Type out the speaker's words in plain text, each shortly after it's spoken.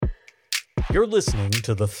You're listening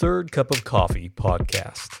to the Third Cup of Coffee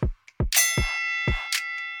podcast.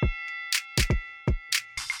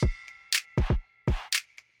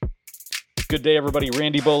 Good day, everybody.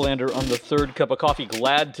 Randy Bolander on the Third Cup of Coffee.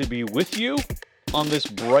 Glad to be with you on this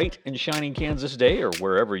bright and shining Kansas day, or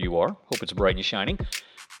wherever you are. Hope it's bright and shining.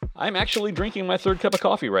 I'm actually drinking my third cup of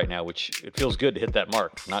coffee right now, which it feels good to hit that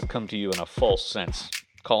mark, not come to you in a false sense,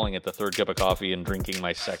 calling it the third cup of coffee and drinking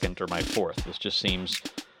my second or my fourth. This just seems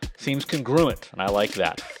congruent, and I like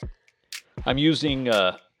that. I'm using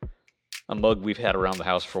a mug we've had around the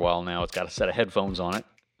house for a while now. It's got a set of headphones on it,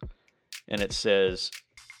 and it says,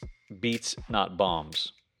 "Beats, not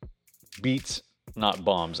bombs." Beats, not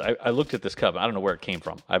bombs. I looked at this cup. I don't know where it came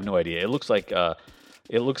from. I have no idea. It looks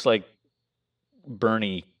like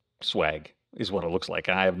Bernie swag is what it looks like.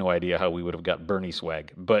 I have no idea how we would have got Bernie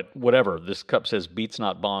swag, but whatever. This cup says "Beats,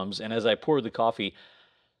 not bombs," and as I poured the coffee,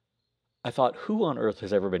 I thought, who on earth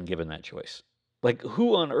has ever been given that choice? Like,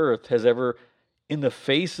 who on earth has ever, in the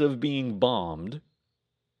face of being bombed,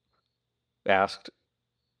 asked,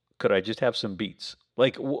 could I just have some beats?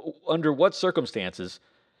 Like, under what circumstances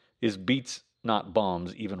is beats, not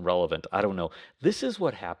bombs, even relevant? I don't know. This is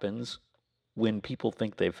what happens when people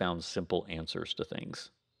think they've found simple answers to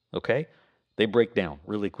things, okay? They break down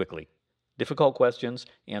really quickly. Difficult questions,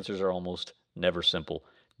 answers are almost never simple.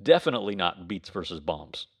 Definitely not beats versus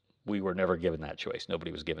bombs. We were never given that choice.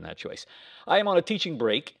 Nobody was given that choice. I am on a teaching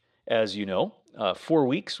break, as you know, 4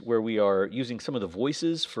 weeks where we are using some of the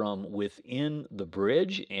voices from within the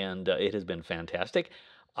bridge, and it has been fantastic.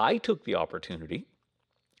 I took the opportunity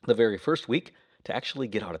the very first week to actually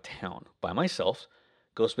get out of town by myself,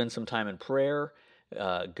 go spend some time in prayer,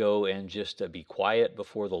 go and just be quiet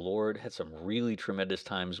before the Lord. Had some really tremendous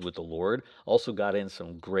times with the Lord. Also got in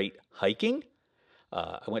some great hiking.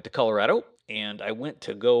 I went to Colorado, and I went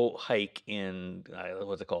to go hike in,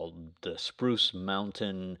 what's it called, the Spruce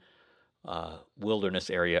Mountain wilderness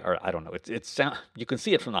area, or I don't know. You can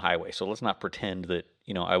see it from the highway, so let's not pretend that,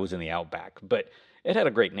 I was in the outback, but it had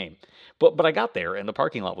a great name. But I got there, and the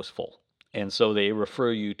parking lot was full, and so they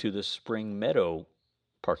refer you to the Spring Meadow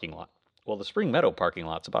parking lot. Well, the Spring Meadow parking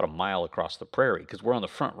lot's about a mile across the prairie, because we're on the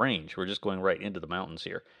Front Range. We're just going right into the mountains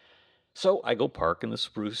here. So I go park in the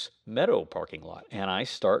Spruce Meadow parking lot, and I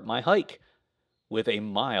start my hike with a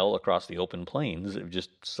mile across the open plains of just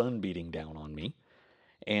sun beating down on me,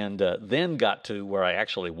 and then got to where I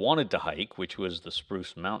actually wanted to hike, which was the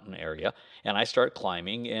Spruce Mountain area, and I start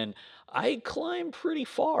climbing, and I climb pretty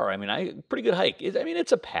far. Pretty good hike.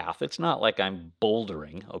 It's a path. It's not like I'm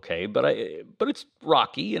bouldering, okay, but it's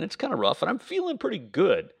rocky, and it's kind of rough, and I'm feeling pretty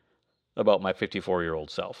good about my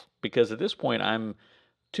 54-year-old self, because at this point, I'm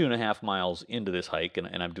 2.5 miles into this hike, and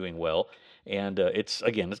I'm doing well. And it's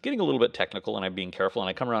getting a little bit technical, and I'm being careful, and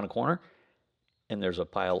I come around a corner, and there's a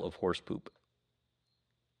pile of horse poop.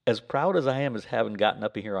 As proud as I am as having gotten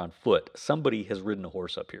up here on foot, somebody has ridden a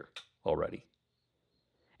horse up here already.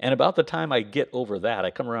 And about the time I get over that, I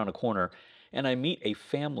come around a corner, and I meet a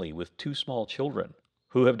family with 2 small children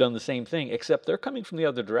who have done the same thing, except they're coming from the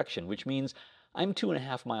other direction, which means I'm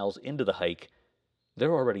 2.5 miles into the hike.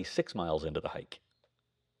 They're already 6 miles into the hike.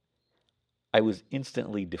 I was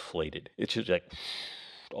instantly deflated. It's just like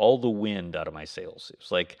all the wind out of my sails. It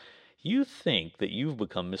was like, you think that you've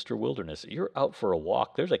become Mr. Wilderness. You're out for a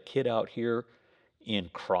walk. There's a kid out here in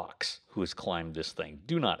Crocs who has climbed this thing.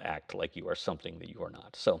 Do not act like you are something that you are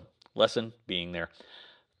not. So, lesson being there.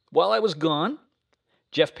 While I was gone,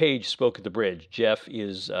 Jeff Page spoke at the bridge. Jeff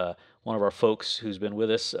is one of our folks who's been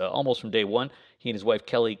with us almost from day one. He and his wife,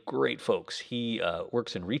 Kelly, great folks. He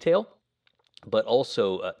works in retail, but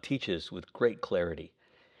also teaches with great clarity.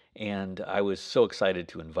 And I was so excited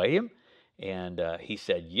to invite him, and he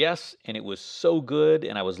said yes, and it was so good,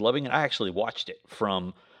 and I was loving it. I actually watched it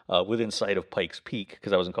from within sight of Pikes Peak,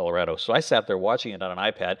 because I was in Colorado. So I sat there watching it on an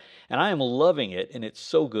iPad, and I am loving it, and it's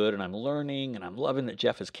so good, and I'm learning, and I'm loving that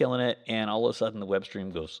Jeff is killing it, and all of a sudden the web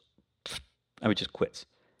stream goes, it just quits.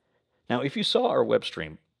 Now, if you saw our web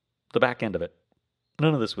stream, the back end of it,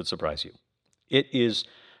 none of this would surprise you.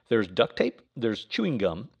 There's duct tape, there's chewing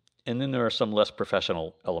gum, and then there are some less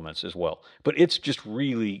professional elements as well. But it's just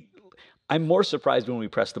really, I'm more surprised when we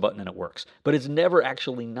press the button and it works. But it's never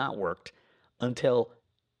actually not worked until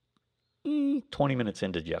 20 minutes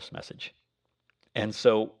into Jeff's message. And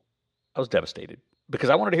so I was devastated because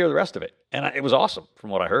I wanted to hear the rest of it. And it was awesome from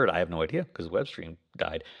what I heard. I have no idea because the web stream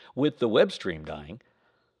died. With the web stream dying,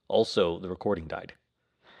 also the recording died.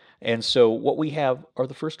 And so what we have are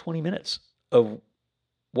the first 20 minutes of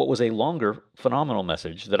what was a longer, phenomenal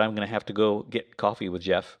message that I'm going to have to go get coffee with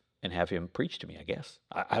Jeff and have him preach to me, I guess.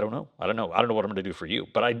 I don't know. I don't know what I'm going to do for you.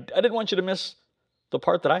 But I didn't want you to miss the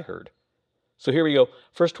part that I heard. So here we go.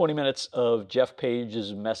 First 20 minutes of Jeff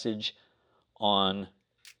Page's message on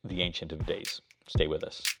the Ancient of Days. Stay with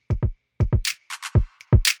us.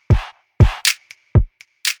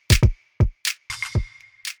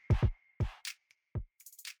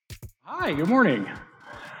 Hi, good morning.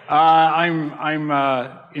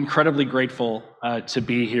 I'm incredibly grateful to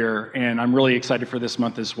be here, and I'm really excited for this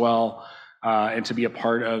month as well, and to be a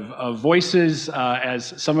part of Voices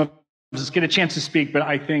as some of us get a chance to speak. But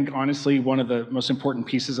I think, honestly, one of the most important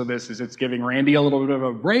pieces of this is it's giving Randy a little bit of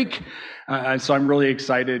a break. And so I'm really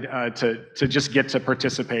excited to just get to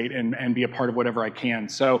participate and be a part of whatever I can.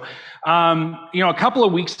 So, a couple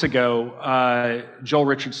of weeks ago, Joel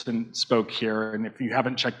Richardson spoke here. And if you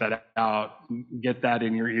haven't checked that out, get that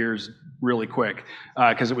in your ears really quick,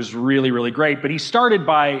 because it was really, really great. But he started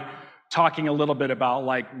by talking a little bit about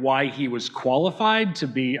why he was qualified to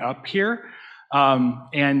be up here.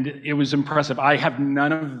 And it was impressive. I have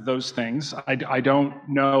none of those things. I don't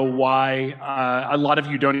know why. A lot of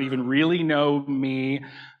you don't even really know me.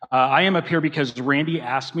 I am up here because Randy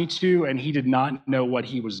asked me to, and he did not know what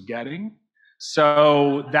he was getting.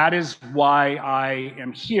 So that is why I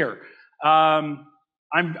am here. I'm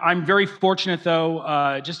very fortunate,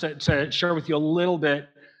 though, just to share with you a little bit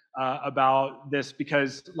about this,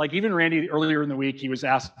 because even Randy earlier in the week, he was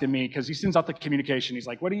asking me, because he sends out the communication. He's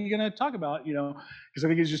like, what are you going to talk about? Because I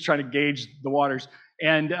think he's just trying to gauge the waters.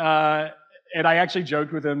 And I actually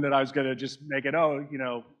joked with him that I was going to just make it,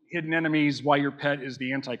 hidden enemies, why your pet is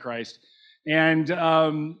the Antichrist. And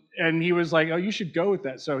he was like, oh, you should go with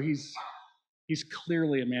that. So he's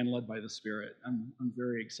clearly a man led by the Spirit. I'm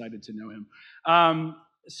very excited to know him.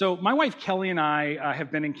 So my wife Kelly and I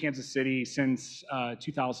have been in Kansas City since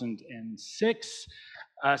 2006.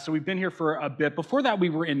 So we've been here for a bit. Before that,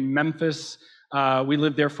 we were in Memphis. We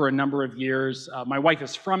lived there for a number of years. My wife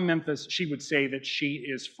is from Memphis. She would say that she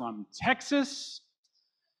is from Texas.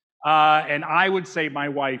 And I would say my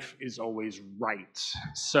wife is always right.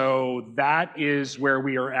 So that is where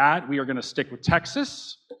we are at. We are going to stick with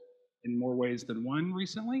Texas in more ways than one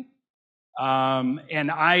recently. We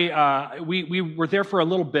were there for a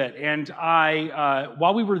little bit, and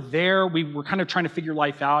while we were there, we were kind of trying to figure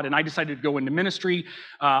life out, and I decided to go into ministry.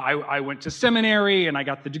 I went to seminary, and I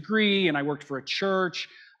got the degree, and I worked for a church.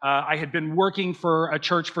 I had been working for a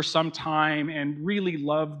church for some time, and really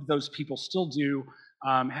loved those people, still do,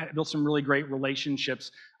 had built some really great relationships.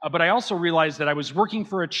 But I also realized that I was working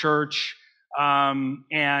for a church,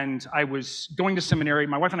 and I was going to seminary.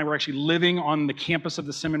 My wife and I were actually living on the campus of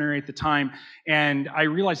the seminary at the time, and I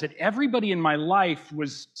realized that everybody in my life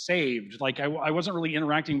was saved. I wasn't really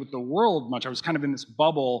interacting with the world much. I was kind of in this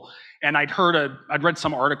bubble, and I'd read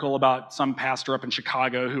some article about some pastor up in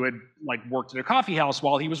Chicago who had worked at a coffee house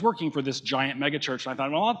while he was working for this giant megachurch. And I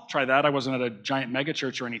thought, well, I'll try that. I wasn't at a giant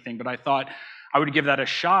megachurch or anything, but I thought I would give that a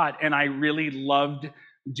shot, and I really loved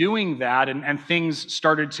doing that, and things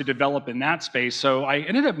started to develop in that space. So I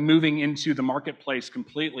ended up moving into the marketplace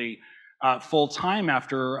completely full time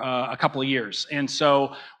after a couple of years. And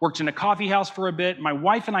so worked in a coffee house for a bit. My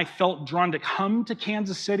wife and I felt drawn to come to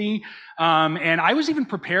Kansas City. And I was even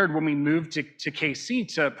prepared when we moved to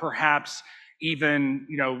KC to perhaps even,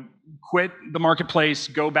 quit the marketplace,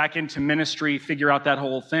 go back into ministry, figure out that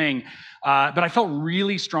whole thing. But I felt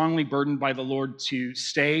really strongly burdened by the Lord to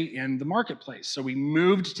stay in the marketplace. So we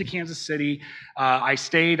moved to Kansas City. I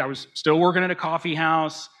stayed. I was still working at a coffee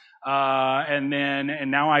house. And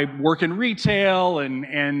now I work in retail,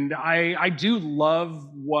 and I do love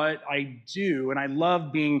what I do, and I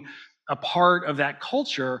love being a part of that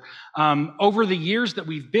culture. Over the years that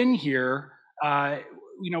we've been here,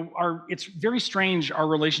 it's very strange, our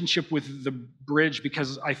relationship with the Bridge,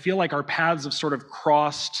 because I feel like our paths have sort of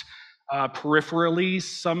crossed peripherally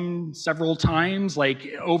several times,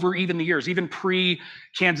 over even the years, even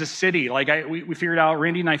pre-Kansas City. We figured out,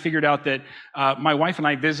 Randy and I figured out that my wife and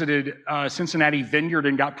I visited Cincinnati Vineyard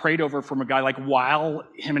and got prayed over from a guy while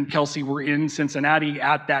him and Kelsey were in Cincinnati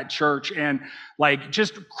at that church, and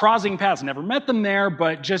just crossing paths. Never met them there,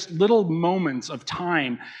 but just little moments of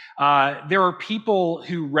time. There are people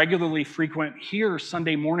who regularly frequent here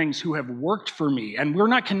Sunday mornings who have worked for me, and we're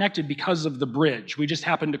not connected because of the Bridge. We just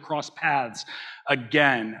happened to cross paths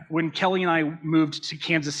again. When Kelly and I moved to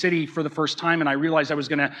Kansas City for the first time, and I realized I was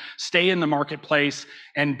going to stay in the marketplace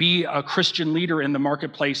and be a Christian leader in the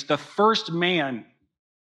marketplace, the first man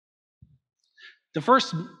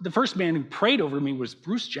who prayed over me was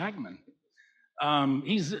Bruce Jackman.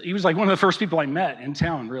 He was one of the first people I met in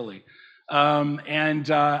town, really. And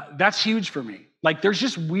that's huge for me. There's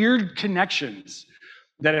just weird connections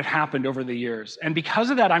that have happened over the years. And because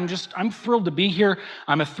of that, I'm thrilled to be here.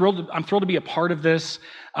 I'm thrilled to be a part of this.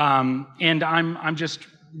 And I'm just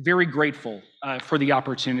very grateful for the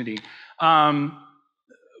opportunity.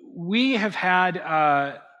 We have had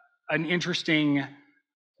an interesting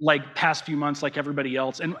past few months like everybody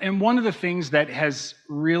else. And one of the things that has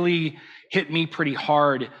really hit me pretty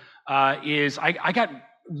hard is I got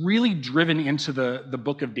really driven into the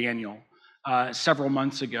book of Daniel several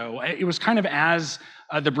months ago. It was kind of as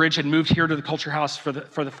the Bridge had moved here to the Culture House for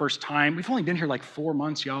the first time. We've only been here 4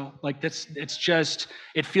 months, y'all.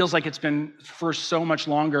 It feels like it's been for so much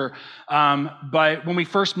longer. But when we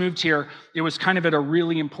first moved here, it was kind of at a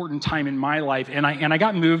really important time in my life, and I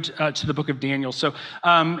got moved to the book of Daniel. So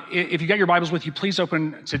if you got your Bibles with you, please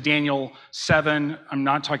open to Daniel 7. I'm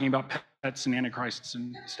not talking about pets and antichrists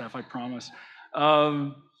and stuff, I promise.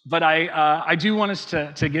 But I do want us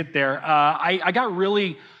to get there. I got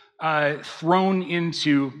really thrown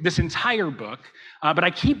into this entire book, but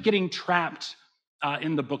I keep getting trapped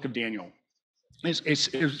in the book of Daniel.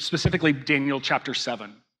 It's specifically Daniel chapter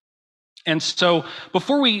 7. And so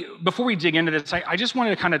before we dig into this, I just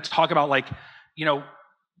wanted to kind of talk about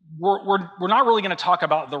we're not really going to talk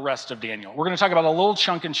about the rest of Daniel. We're going to talk about a little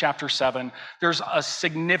chunk in chapter 7. There's a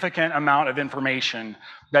significant amount of information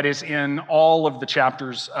that is in all of the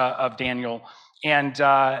chapters of Daniel. And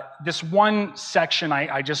this one section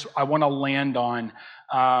I want to land on.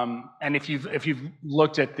 And if you've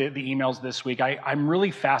looked at the emails this week, I'm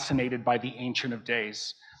really fascinated by the Ancient of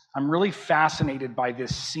Days. I'm really fascinated by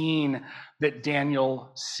this scene that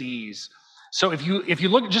Daniel sees. So if you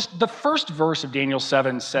look, just the first verse of Daniel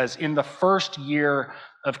 7 says, "In the first year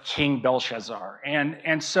of King Belshazzar,"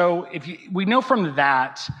 and so we know from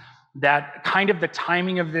that kind of the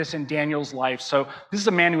timing of this in Daniel's life. So this is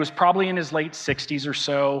a man who was probably in his late 60s or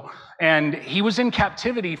so, and he was in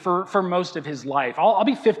captivity for most of his life. I'll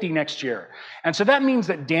be 50 next year. And so that means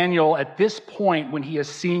that Daniel, at this point when he is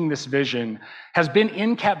seeing this vision, has been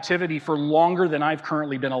in captivity for longer than I've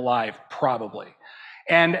currently been alive, probably.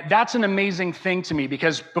 And that's an amazing thing to me,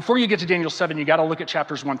 because before you get to Daniel 7, you got to look at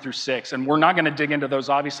chapters 1 through 6. And we're not going to dig into those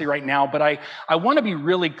obviously right now, but I want to be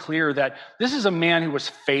really clear that this is a man who was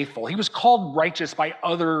faithful. He was called righteous by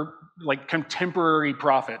other contemporary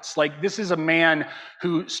prophets. This is a man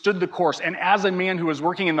who stood the course. And as a man who is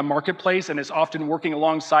working in the marketplace and is often working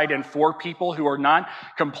alongside and for people who are not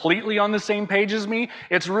completely on the same page as me,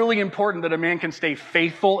 it's really important that a man can stay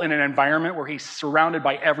faithful in an environment where he's surrounded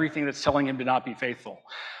by everything that's telling him to not be faithful.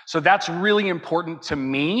 So that's really important to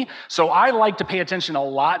me. So I like to pay attention a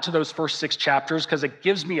lot to those first 6 chapters because it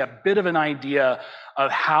gives me a bit of an idea of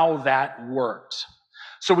how that worked.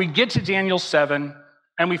 So we get to Daniel 7,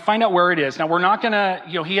 and we find out where it is. Now, we're not going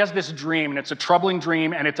to, he has this dream, and it's a troubling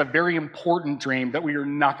dream, and it's a very important dream that we are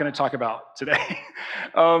not going to talk about today.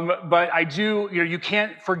 But I do, you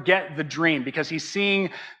can't forget the dream because he's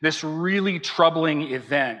seeing this really troubling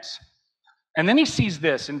event. And then he sees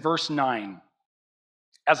this in verse 9.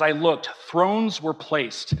 "As I looked, thrones were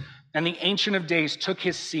placed, and the Ancient of Days took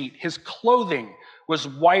his seat. His clothing was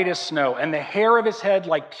white as snow, and the hair of his head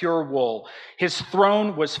like pure wool. His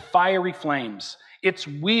throne was fiery flames. Its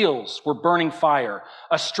wheels were burning fire.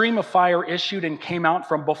 A stream of fire issued and came out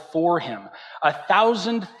from before him.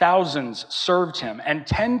 1,000 thousands served him, and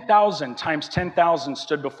 10,000 times 10,000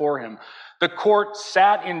 stood before him. The court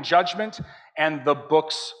sat in judgment, and the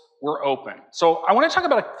books were open." So I want to talk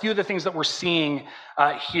about a few of the things that we're seeing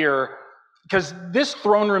here, because this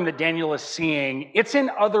throne room that Daniel is seeing, it's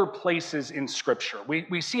in other places in Scripture.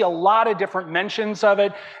 We see a lot of different mentions of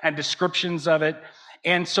it and descriptions of it.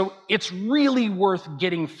 And so it's really worth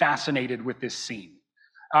getting fascinated with this scene.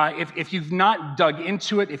 If you've not dug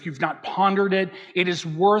into it, if you've not pondered it, it is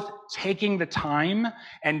worth taking the time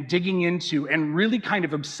and digging into and really kind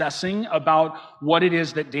of obsessing about what it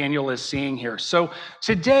is that Daniel is seeing here. So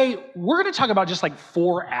today, we're going to talk about just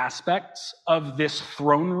 4 aspects of this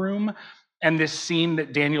throne room and this scene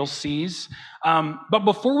that Daniel sees. But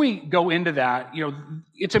before we go into that,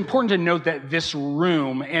 it's important to note that this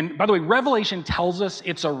room, and by the way, Revelation tells us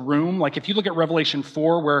it's a room. If you look at Revelation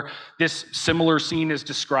 4, where this similar scene is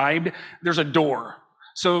described, there's a door.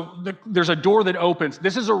 So there's a door that opens.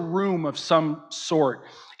 This is a room of some sort.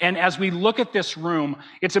 And as we look at this room,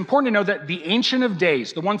 it's important to know that the Ancient of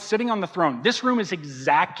Days, the one sitting on the throne, this room is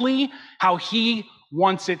exactly how he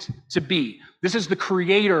wants it to be. This is the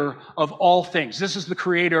creator of all things. This is the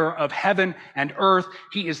creator of heaven and earth.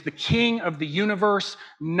 He is the king of the universe.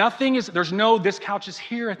 There's no, this couch is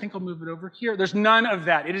here, I think I'll move it over here. There's none of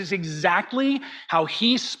that. It is exactly how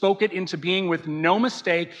he spoke it into being, with no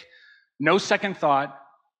mistake, no second thought.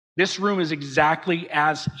 This room is exactly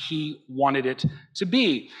as he wanted it to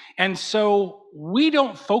be. And so we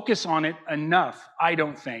don't focus on it enough, I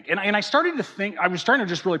don't think. And I started to think, I was starting to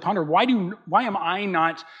just really ponder, why am I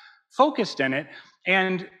not focused in it?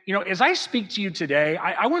 And, as I speak to you today,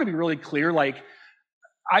 I want to be really clear,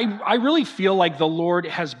 I really feel like the Lord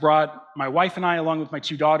has brought my wife and I, along with my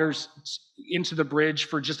two daughters, into the bridge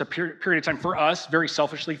for just a period of time for us, very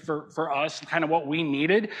selfishly for us, kind of what we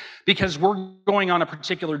needed, because we're going on a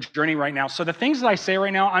particular journey right now. So the things that I say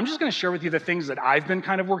right now, I'm just going to share with you the things that I've been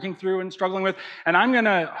kind of working through and struggling with, and I'm going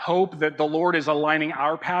to hope that the Lord is aligning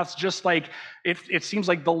our paths, just like it seems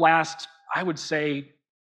like the last, I would say,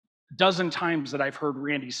 dozen times that I've heard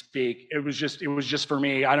Randy speak, it was just for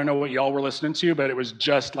me. I don't know what y'all were listening to, but it was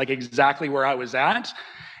just like exactly where I was at.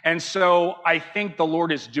 And so I think the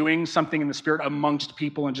Lord is doing something in the Spirit amongst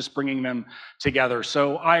people and just bringing them together.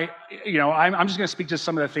 So I'm just going to speak to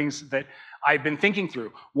some of the things that I've been thinking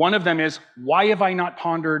through. One of them is, why have I not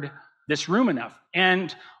pondered this room enough?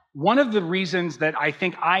 And one of the reasons that I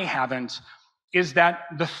think I haven't is that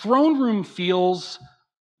the throne room feels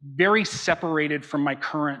very separated from my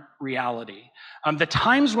current reality. The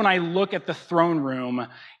times when I look at the throne room,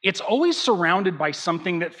 it's always surrounded by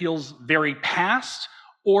something that feels very past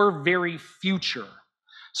or very future.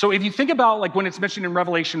 So if you think about like when it's mentioned in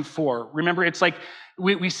Revelation 4, remember it's like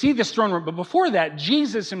we see this throne room, but before that,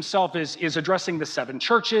 Jesus himself is addressing the 7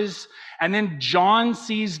 churches, and then John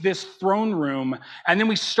sees this throne room, and then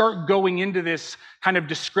we start going into this kind of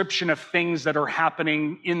description of things that are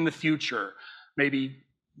happening in the future, maybe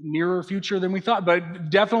nearer future than we thought, but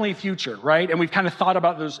definitely future, right? And we've kind of thought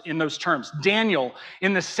about those in those terms. Daniel,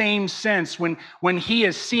 in the same sense, when he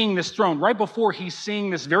is seeing this throne, right before he's seeing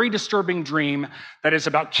this very disturbing dream that is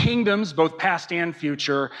about kingdoms, both past and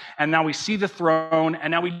future, and now we see the throne, and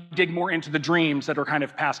now we dig more into the dreams that are kind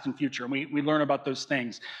of past and future, and we learn about those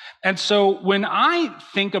things. And so when I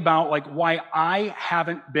think about like why I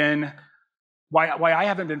haven't been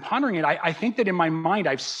pondering it, I think that in my mind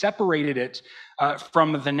I've separated it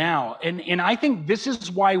from the now. And I think this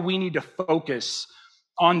is why we need to focus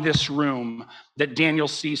on this room that Daniel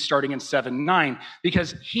sees starting in 7:9,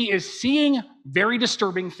 because he is seeing very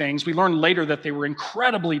disturbing things. We learn later that they were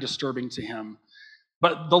incredibly disturbing to him.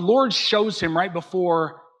 But the Lord shows him right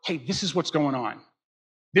before, hey, this is what's going on.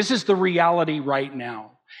 This is the reality right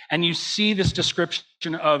now. And you see this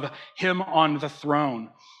description of him on the throne.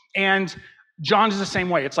 And John is the same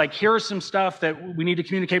way. It's like, here's some stuff that we need to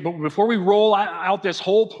communicate, but before we roll out this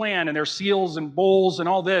whole plan and there's seals and bowls and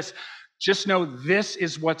all this, just know this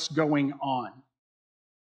is what's going on.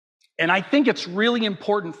 And I think it's really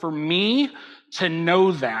important for me to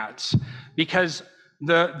know that, because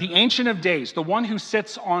the Ancient of Days, the one who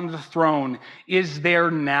sits on the throne, is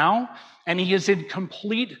there now, and he is in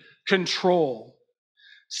complete control.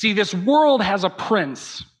 See, this world has a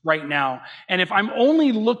prince right now. And if I'm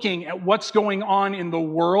only looking at what's going on in the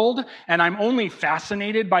world, and I'm only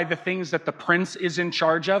fascinated by the things that the prince is in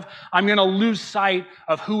charge of, I'm going to lose sight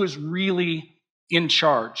of who is really in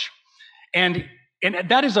charge. And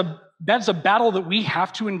that's a battle that we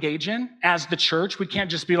have to engage in as the church. We can't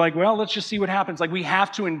just be like, well, let's just see what happens. Like, we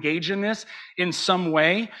have to engage in this in some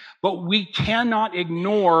way, but we cannot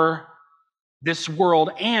ignore this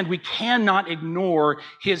world, and we cannot ignore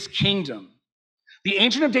his kingdom. The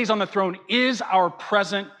Ancient of Days on the throne is our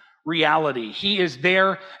present reality. He is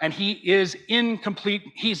there, and he's in complete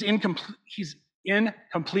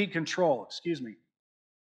control. Excuse me.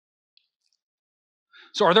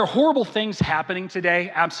 So are there horrible things happening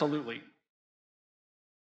today? Absolutely.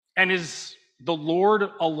 And is the Lord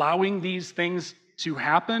allowing these things to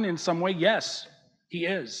happen in some way? Yes, he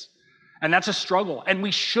is. And that's a struggle, and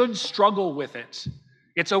we should struggle with it.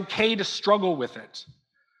 It's okay to struggle with it.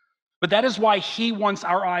 But that is why he wants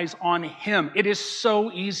our eyes on him. It is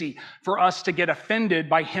so easy for us to get offended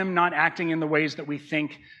by him not acting in the ways that we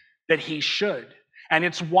think that he should. And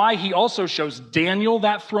it's why he also shows Daniel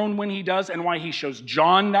that throne when he does, and why he shows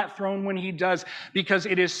John that throne when he does, because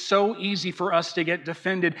it is so easy for us to get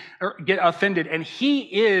offended. And he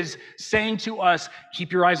is saying to us,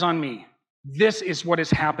 keep your eyes on me. This is what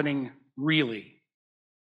is happening really.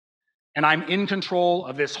 And I'm in control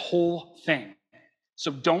of this whole thing.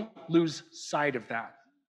 So don't lose sight of that.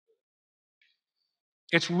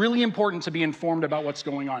 It's really important to be informed about what's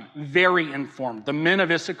going on. Very informed. The men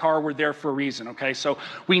of Issachar were there for a reason, okay? So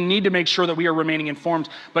we need to make sure that we are remaining informed.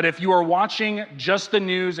 But if you are watching just the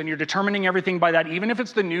news and you're determining everything by that, even if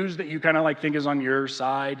it's the news that you kind of like think is on your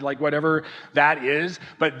side, like whatever that is,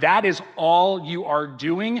 but that is all you are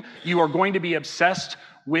doing, you are going to be obsessed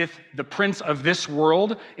with the prince of this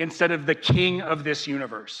world instead of the king of this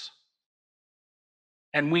universe.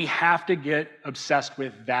 And we have to get obsessed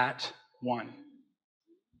with that one.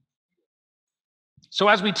 So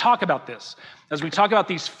as we talk about this, as we talk about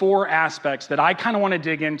these four aspects that I kind of want to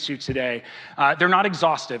dig into today, they're not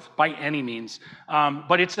exhaustive by any means,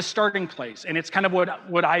 but it's a starting place, and it's kind of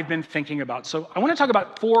what I've been thinking about. So I want to talk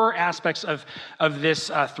about four aspects of this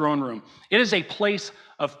throne room. It is a place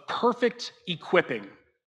of perfect equipping.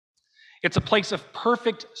 It's a place of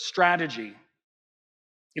perfect strategy.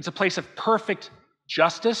 It's a place of perfect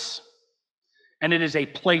justice, and it is a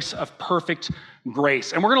place of perfect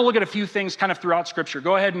grace. And we're going to look at a few things kind of throughout Scripture.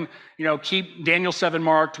 Go ahead and keep Daniel 7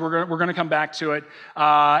 marked. We're going to come back to it,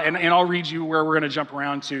 and I'll read you where we're going to jump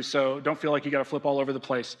around to. So don't feel like you got to flip all over the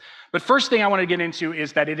place. But first thing I want to get into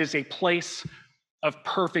is that it is a place of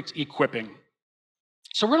perfect equipping.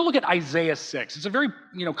 So we're going to look at Isaiah 6. It's a very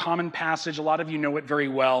common passage. A lot of you know it very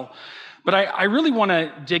well. But I really want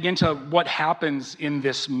to dig into what happens in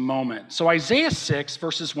this moment. So Isaiah 6,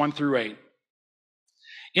 verses 1 through 8.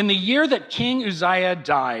 In the year that King Uzziah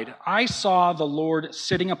died, I saw the Lord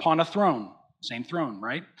sitting upon a throne. Same throne,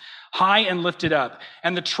 right? High and lifted up,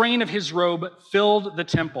 and the train of his robe filled the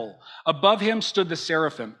temple. Above him stood the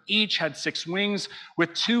seraphim. Each had 6 wings.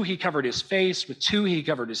 With 2 he covered his face, with 2 he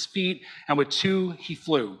covered his feet, and with 2 he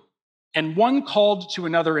flew. And one called to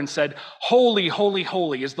another and said, Holy, holy,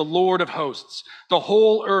 holy is the Lord of hosts. The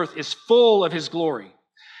whole earth is full of his glory.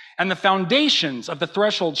 And the foundations of the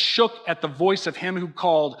threshold shook at the voice of him who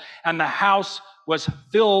called, and the house was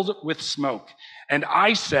filled with smoke. And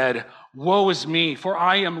I said, Woe is me, for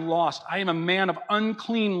I am lost. I am a man of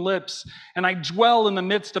unclean lips, and I dwell in the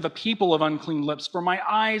midst of a people of unclean lips, for my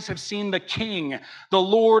eyes have seen the King, the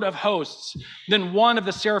Lord of hosts. Then one of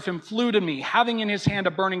the seraphim flew to me, having in his hand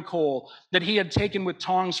a burning coal that he had taken with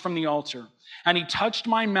tongs from the altar. And he touched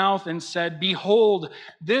my mouth and said, Behold,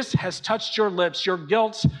 this has touched your lips. Your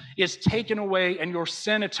guilt is taken away and your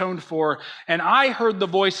sin atoned for. And I heard the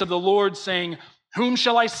voice of the Lord saying, Whom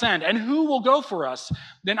shall I send? And who will go for us?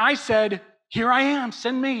 Then I said, Here I am,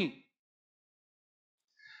 send me.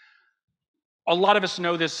 A lot of us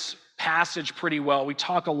know this passage pretty well. We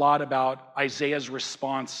talk a lot about Isaiah's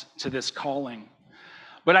response to this calling.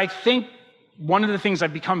 But I think one of the things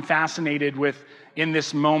I've become fascinated with in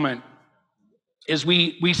this moment is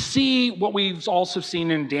we see what we've also seen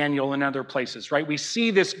in Daniel and other places, right? We see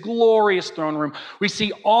this glorious throne room. We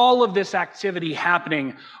see all of this activity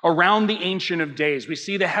happening around the Ancient of Days. We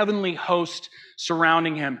see the heavenly host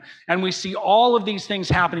surrounding him. And we see all of these things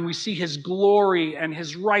happening. We see his glory and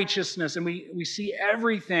his righteousness. And we see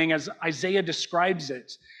everything as Isaiah describes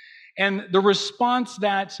it. And the response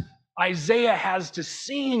that Isaiah has to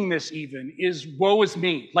seeing this even is, woe is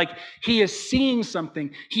me. Like, he is seeing something.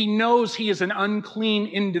 He knows he is an unclean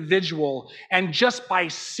individual. And just by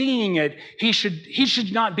seeing it, he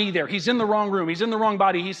should not be there. He's in the wrong room. He's in the wrong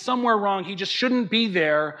body. He's somewhere wrong. He just shouldn't be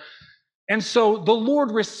there. And so the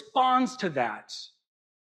Lord responds to that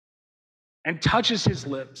and touches his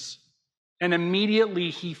lips. And immediately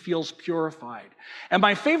he feels purified. And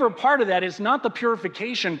my favorite part of that is not the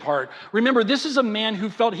purification part. Remember, this is a man who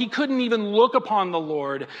felt he couldn't even look upon the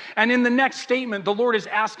Lord. And in the next statement, the Lord is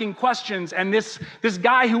asking questions. And this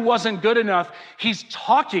guy who wasn't good enough, he's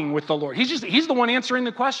talking with the Lord. He's the one answering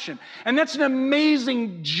the question. And that's an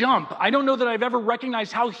amazing jump. I don't know that I've ever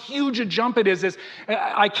recognized how huge a jump it is.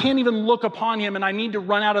 I can't even look upon him, and I need to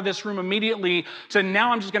run out of this room immediately. So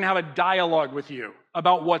now I'm just going to have a dialogue with you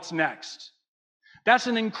about what's next. That's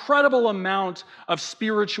an incredible amount of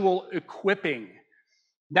spiritual equipping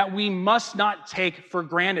that we must not take for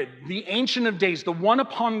granted. The Ancient of Days, the one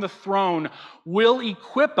upon the throne, will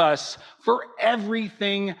equip us for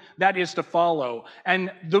everything that is to follow.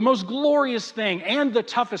 And the most glorious thing and the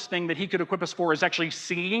toughest thing that he could equip us for is actually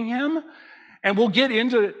seeing him. And we'll get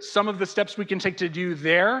into some of the steps we can take to do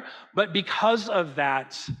there. But because of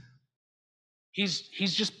that, he's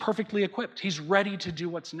just perfectly equipped. He's ready to do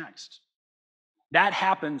what's next. That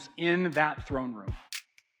happens in that throne room.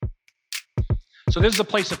 So this is a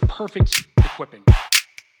place of perfect equipping.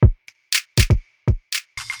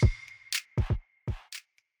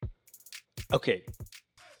 Okay,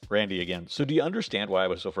 Randy again. So do you understand why I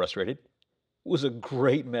was so frustrated? It was a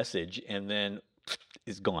great message, and then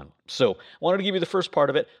it's gone. So I wanted to give you the first part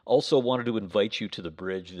of it. Also wanted to invite you to the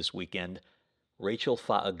bridge this weekend. Rachel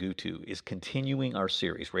Fa'agutu is continuing our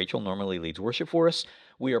series. Rachel normally leads worship for us.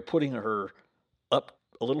 We are putting her up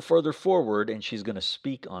a little further forward, and she's going to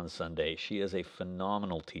speak on Sunday. She is a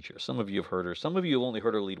phenomenal teacher. Some of you have heard her. Some of you have only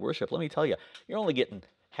heard her lead worship. Let me tell you, you're only getting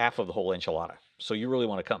half of the whole enchilada, so you really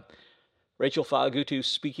want to come. Rachel Fa'agutu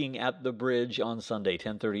speaking at the bridge on Sunday,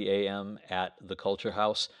 10:30 a.m. at the Culture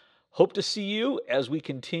House. Hope to see you as we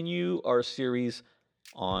continue our series,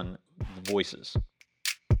 on Voices.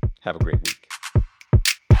 Have a great week.